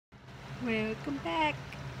Welcome back.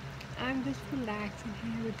 I'm just relaxing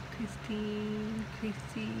here with Christine,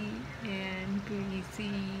 Chrissy, and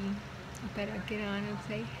Breezy. I better get on and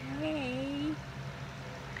say hey.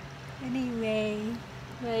 Anyway,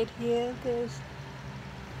 right here there's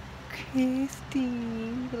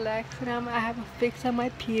Christine relaxing. I have a fix on my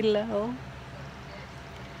pillow.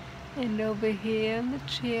 And over here on the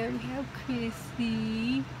chair we have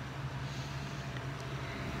Chrissy.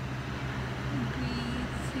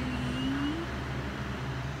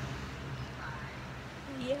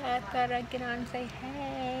 Yeah, I thought I'd get on and say,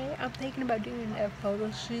 hey, I'm thinking about doing a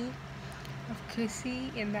photo shoot of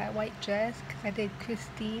Chrissy in that white dress because I did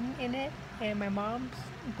Christine in it and my mom's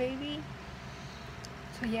baby.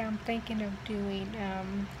 So yeah, I'm thinking of doing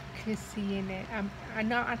Chrissy in it. I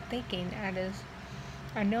know I'm thinking.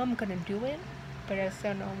 I know I'm gonna do it, but I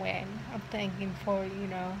still don't know when. I'm thinking for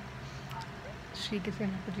she gets in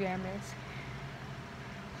her pajamas.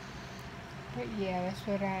 But yeah, that's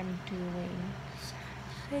what I'm doing.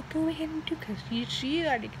 So go ahead and do because she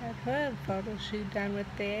already got her photo shoot done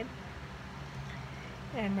with it.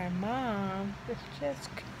 And my mom is just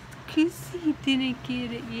Chrissy didn't get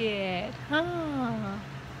it yet, huh?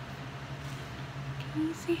 Can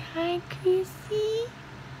you say hi, Chrissy?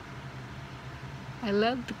 I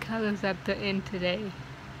love the colors that they're in today.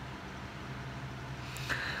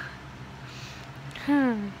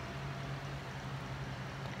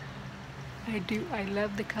 I do. I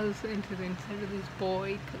love the colors into the instead of these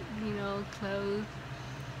boy, clothes.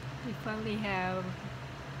 We finally have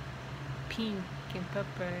pink and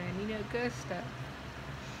purple and good stuff.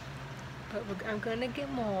 But I'm gonna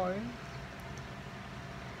get more.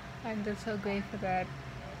 I'm just so grateful that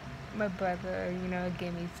my brother,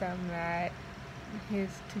 gave me some that his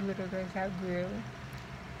two little girls outgrew.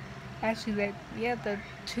 Actually, they're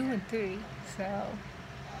 2 and 3, so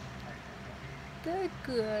they're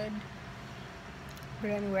good. But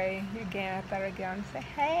anyway, again, I thought I'd get on and say,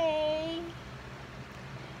 hey!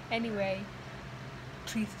 Anyway,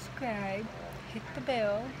 please subscribe, hit the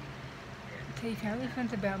bell, tell your family and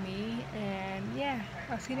friends about me, and yeah,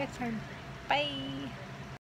 I'll see you next time. Bye!